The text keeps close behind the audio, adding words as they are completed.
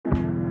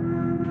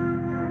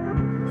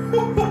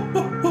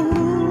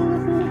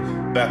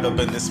Back up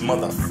in this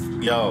mother.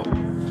 Yo.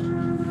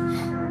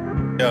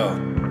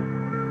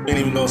 We ain't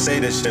even gonna say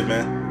this shit,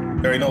 man.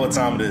 You already know what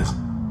time it is.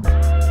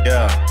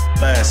 Yeah.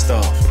 Blast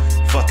off.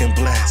 Fucking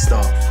blast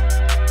off.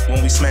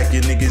 When we smack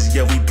your niggas,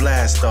 yeah, we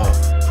blast off.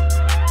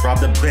 Rob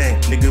the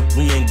bank, nigga,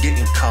 we ain't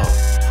getting caught.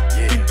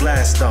 Yeah. We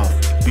blast off.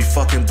 We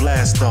fucking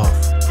blast off.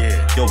 Yeah.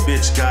 Yo,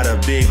 bitch got a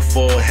big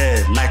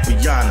forehead like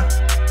Rihanna.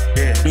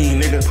 Yeah. Me,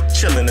 nigga,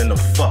 chillin' in the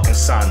fucking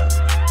sauna.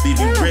 Leave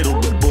you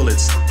riddled with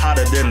bullets,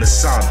 hotter than the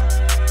sauna.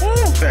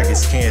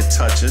 Faggots can't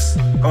touch us,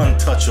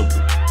 untouchable.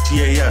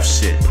 TAF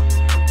shit.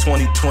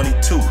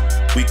 2022,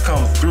 we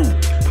come through,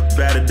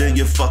 better than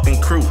your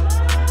fucking crew.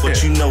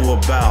 What you know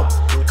about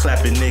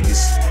clapping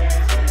niggas,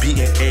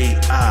 beating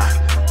AI,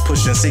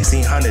 pushing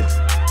 1600.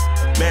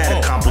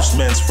 Mad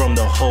accomplishments from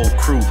the whole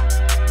crew.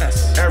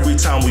 Every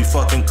time we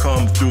fucking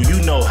come through,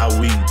 you know how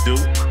we do.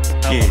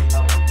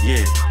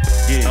 Yeah.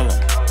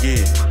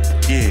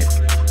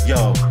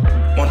 Yo,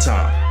 one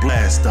time,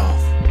 blast off.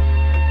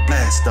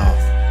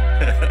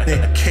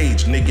 Nigga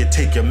K.A.G, nigga,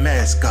 take your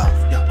mask off.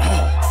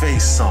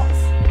 Face off.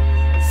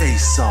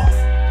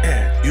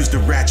 Yeah. Use the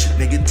ratchet,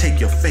 nigga, take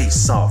your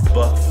face off.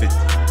 Buck 50.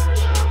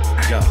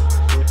 Yo,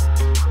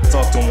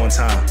 talk to him one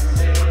time.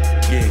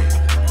 Yeah.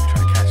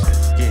 Trying to catch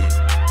this. Yeah.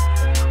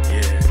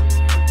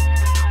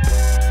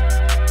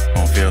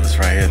 Gonna feel this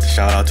right here.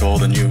 Shout out to all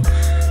the new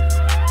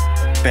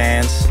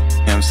fans. You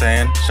know what I'm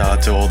saying? Shout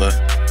out to all the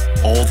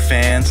old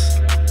fans.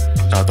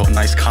 Shout out to all the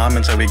nice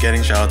comments that we're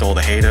getting. Shout out to all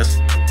the haters.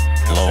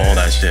 Love all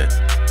that shit.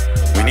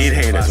 We need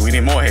haters. We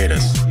need more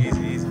haters. Easy.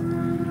 You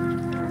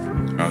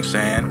know what I'm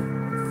saying?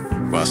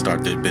 Well, I'll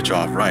start this bitch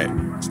off right.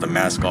 It's the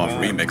Mask Off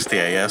remix,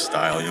 TAF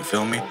style, you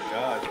feel me? Oh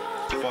God.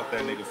 Fuck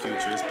that nigga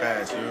future, it's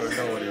past. You already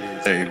know what it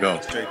is. There you go.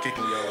 Straight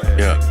kicking your ass.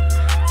 Yeah.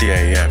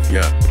 TAF,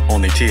 yeah.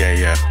 Only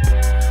TAF.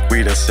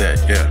 We the set,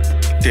 yeah.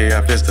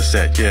 TAF is the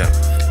set, yeah.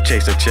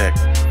 Chase a check.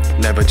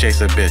 Never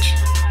chase a bitch.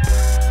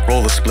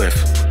 Roll a spliff.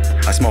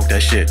 I smoke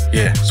that shit,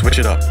 yeah. Switch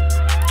it up.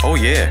 Oh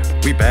yeah,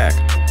 we back.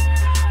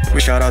 We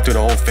shout out to the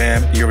old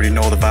fam, you already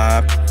know the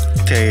vibe.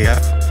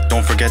 TAF,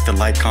 don't forget to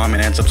like,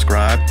 comment, and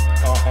subscribe.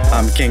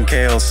 I'm King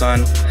Kale's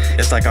son,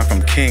 it's like I'm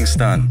from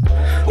Kingston,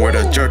 where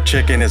the jerk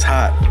chicken is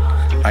hot.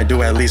 I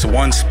do at least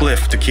one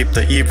spliff to keep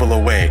the evil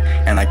away,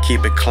 and I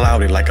keep it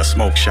cloudy like a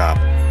smoke shop.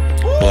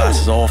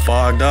 Glasses all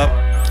fogged up,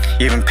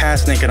 even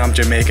past thinking I'm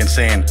Jamaican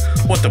saying,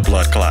 what the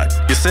blood clot?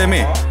 You see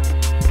me?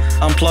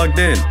 I'm plugged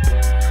in.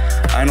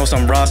 I know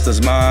some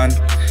Rastas, man,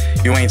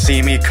 you ain't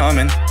see me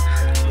coming.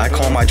 I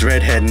call my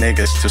dreadhead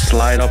niggas to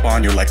slide up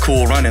on you like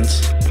Cool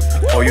Runnings.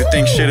 Oh, you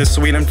think shit is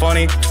sweet and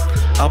funny?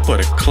 I'll put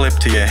a clip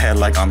to your head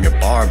like I'm your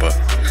barber,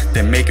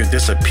 then make you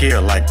disappear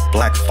like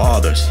black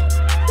fathers.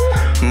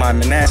 My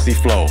nasty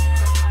flow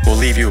will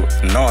leave you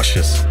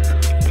nauseous.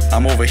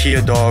 I'm over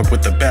here, dog,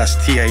 with the best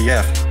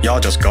TAF. Y'all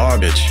just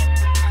garbage.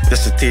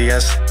 This is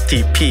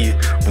TSTP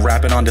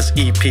rapping on this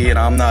EP, and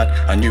I'm not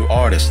a new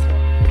artist.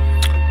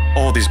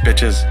 All these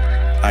bitches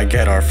I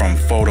get are from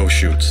photo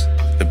shoots.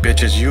 The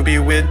bitches you be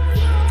with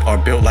are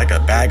built like a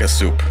bag of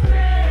soup.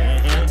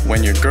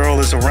 When your girl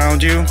is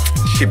around you,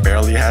 she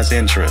barely has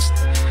interest.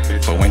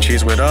 But when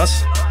she's with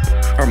us,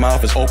 her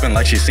mouth is open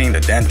like she's seen the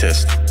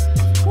dentist.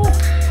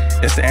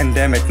 It's the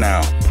endemic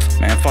now.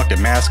 Man, fuck it,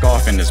 mask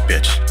off in this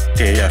bitch.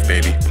 TAF,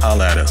 baby,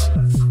 holla at us.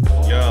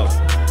 Yo,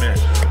 man.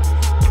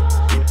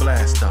 We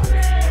blast off.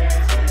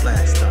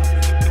 Blast off.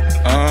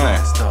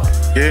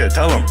 Yeah,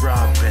 tell him. We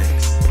rob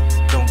banks.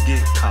 Don't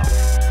get caught.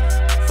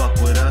 Fuck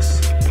with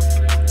us.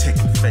 Take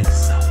your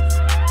face off.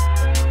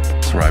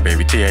 That's right,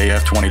 baby.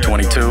 TAF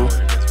 2022. You know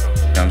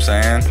what I'm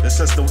saying? This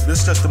just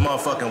the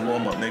motherfucking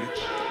warm-up, nigga. You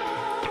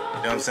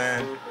know what I'm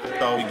saying?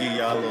 Thought we give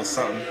y'all a little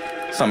something.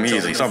 Something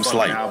easy, something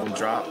slight. Album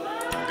drop.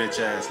 Bitch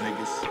ass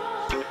niggas.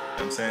 You know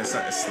what I'm saying?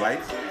 Something slight.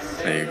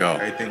 There you go.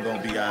 Everything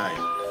gonna be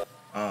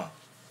alright.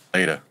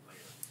 Later.